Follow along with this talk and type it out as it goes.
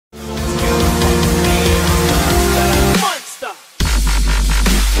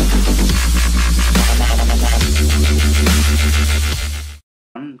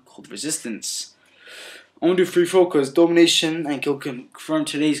resistance. I'm gonna do free focus, domination, and kill confirm.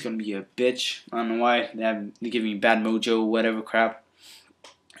 Today's gonna be a bitch. I don't know why they're giving me bad mojo, whatever crap.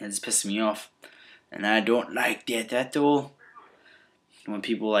 And it's pissing me off, and I don't like that at all. When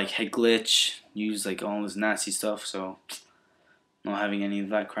people like head glitch, use like all this nasty stuff, so not having any of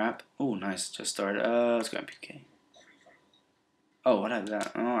that crap. Oh, nice, just started. Let's go MPK. Oh, what happened to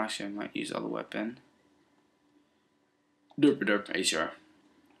that? Oh, actually, I might use other weapon. Derp ACR.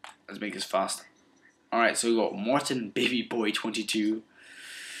 Let's make this fast. Alright, so we got Martin Baby Boy 22.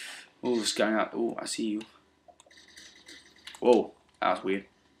 Oh, this guy out. Oh, I see you. Whoa, that was weird.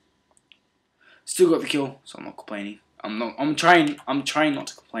 Still got the kill, so I'm not complaining. I'm trying not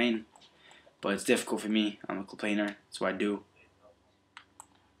to complain, but it's difficult for me. I'm a complainer. That's what I do.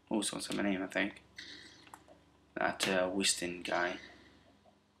 Oh, someone said my name, I think. That Winston guy.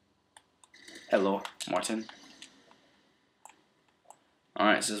 Hello, Martin.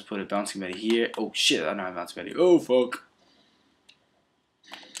 Alright, so let's put a bouncing Betty here. Oh shit, I don't have a bouncing Betty. Oh fuck.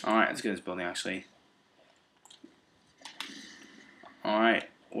 Alright, let's get this building actually. Alright,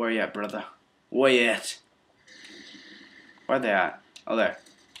 where you at, brother? Where you at? Where they at? Oh, there.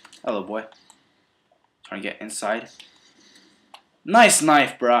 Hello, boy. Trying to get inside. Nice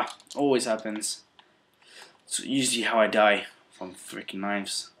knife, bruh. Always happens. It's usually how I die from freaking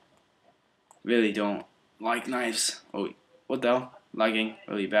knives. Really don't like knives. Oh, what the hell? Lagging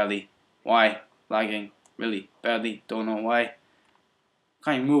really badly. Why? Lagging really badly. Don't know why.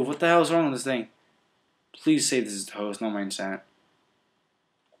 Can't even move. What the hell is wrong with this thing? Please say this is the host, not my internet.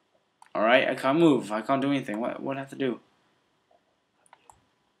 Alright, I can't move. I can't do anything. What do I have to do?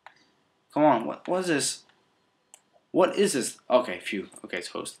 Come on, what is this? What is this? Okay, phew. Okay, it's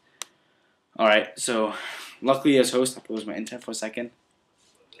host. Alright, so luckily as host I paused my internet for a second.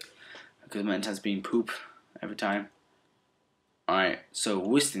 Because my internet's being poop every time. Alright, so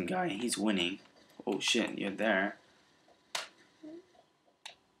Winston guy, he's winning. Oh shit, you're there.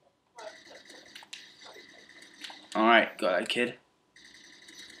 Alright, got that kid.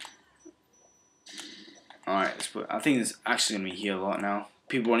 Alright, I think it's actually gonna be here a lot now.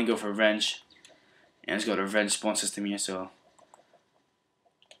 People want to go for revenge. And it's got a revenge spawn system here, so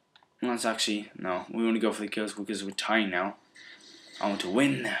let's actually no, we want to go for the kills because we're tying now. I want to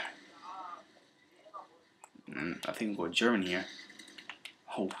win. And I think we'll go German here.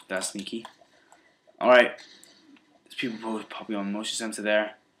 Oh, that's sneaky. Alright. There's people probably on motion sensor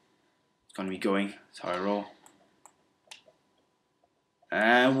there. It's gonna be going. That's how I roll.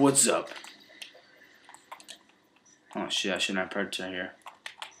 And what's up? Oh shit, I shouldn't have Predator here.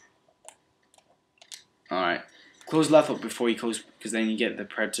 Alright. Close laptop before you close, because then you get the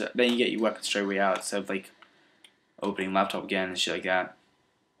Predator, then you get your weapon straight away out instead of like opening laptop again and shit like that.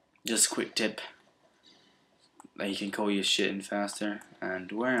 Just a quick tip. That you can call your shit in faster.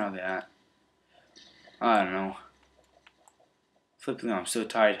 And where are they at? I don't know. Flipping on, I'm so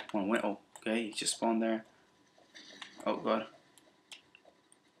tired. Oh, okay, he just spawned there. Oh god.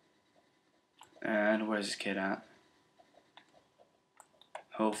 And where's this kid at?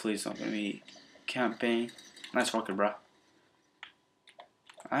 Hopefully it's not gonna be camping. Nice rocket, bro.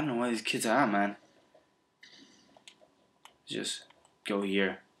 I don't know where these kids are at, man. Just go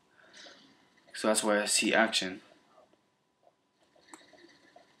here. So that's where I see action.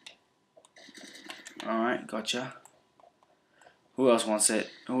 Alright, gotcha. Who else wants it?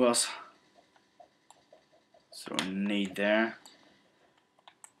 Who else? Throw a nade there.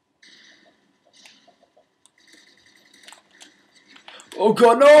 Oh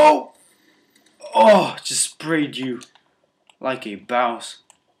god, no! Oh, just sprayed you like a bouse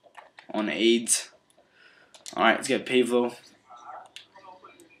on AIDS. Alright, let's get Pavlo.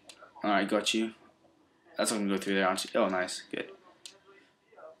 Alright, got you. That's not gonna go through there, aren't you? Oh, nice, good.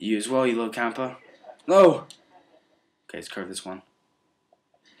 You as well, you little camper. No! Okay, let's curve this one.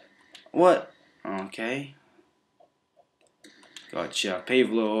 What? Okay. Gotcha,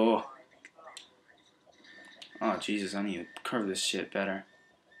 Pavlo. Oh, Jesus, I need to curve this shit better.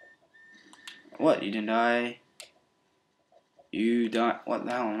 What? You didn't die? You die? What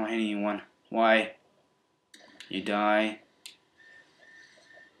the hell? I'm not hitting anyone. Why? You die.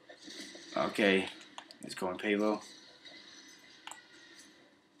 Okay. Let's go on Pavlo.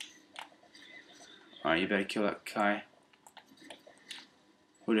 Alright, you better kill that guy.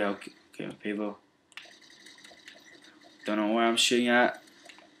 Who the hell? Okay, Pavlo. Don't know where I'm shooting at.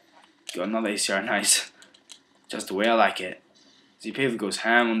 Got another ACR, nice. Just the way I like it. See, Pavlo goes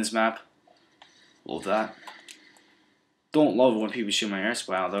ham on this map. Love that. Don't love it when people shoot my air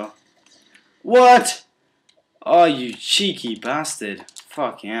supply out though. What? Oh, you cheeky bastard.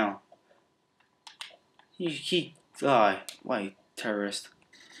 Fucking hell. He die. Why, terrorist?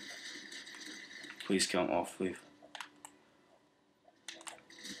 Please kill him off, please.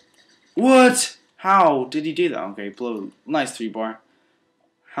 What? How did he do that? Okay, blow. Nice 3-bar.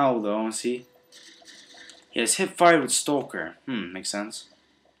 How though? Let's see. He has hip fire with Stalker. Makes sense.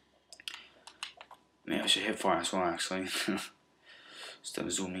 Maybe I should hip fire as well, actually. Instead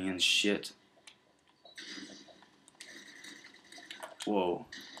of zooming in shit. Whoa.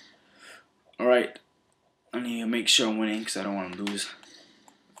 Alright. I need to make sure I'm winning because I don't want to lose.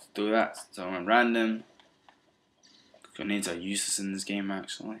 Let's do that. So I'm random. Grenades are useless in this game,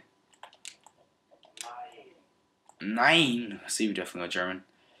 actually. 9! I see, we definitely got German.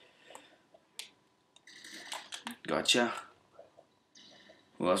 Gotcha.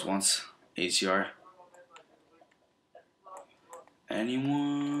 Who else wants ACR?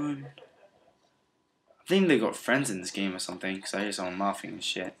 Anyone? I think they got friends in this game or something, because I hear someone laughing and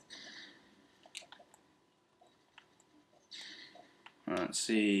shit. Let's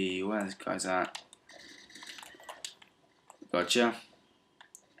see, where this guy's at? Gotcha.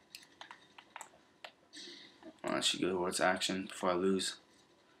 I should go towards action before I lose.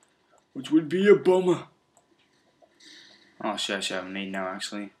 Which would be a bummer. Oh shit, I should have a nade now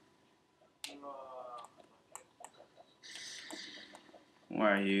actually.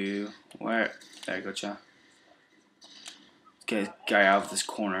 Where are you? Where? There you go, gotcha. Get this guy out of this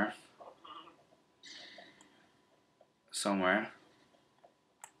corner. Somewhere.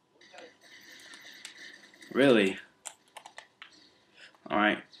 Really?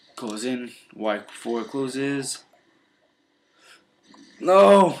 Alright, close in. Wipe before it closes.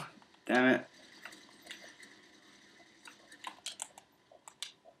 No! Damn it.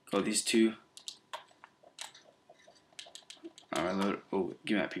 Go these two. Alright, load. Oh,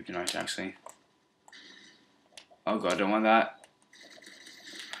 give me that PP knife actually. Oh god, I don't want that.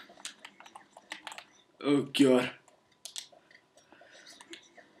 Oh god.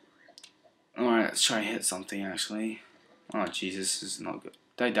 Alright, let's try and hit something actually. Oh Jesus, this is not good.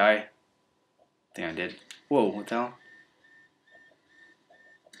 Did I die? I think I did. Whoa, what the hell?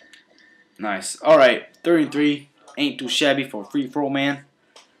 Nice. Alright, 33. Ain't too shabby for a free-for-all, man.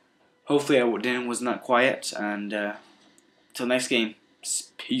 Hopefully I was not quiet. And till next game,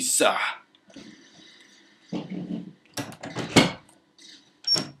 peace.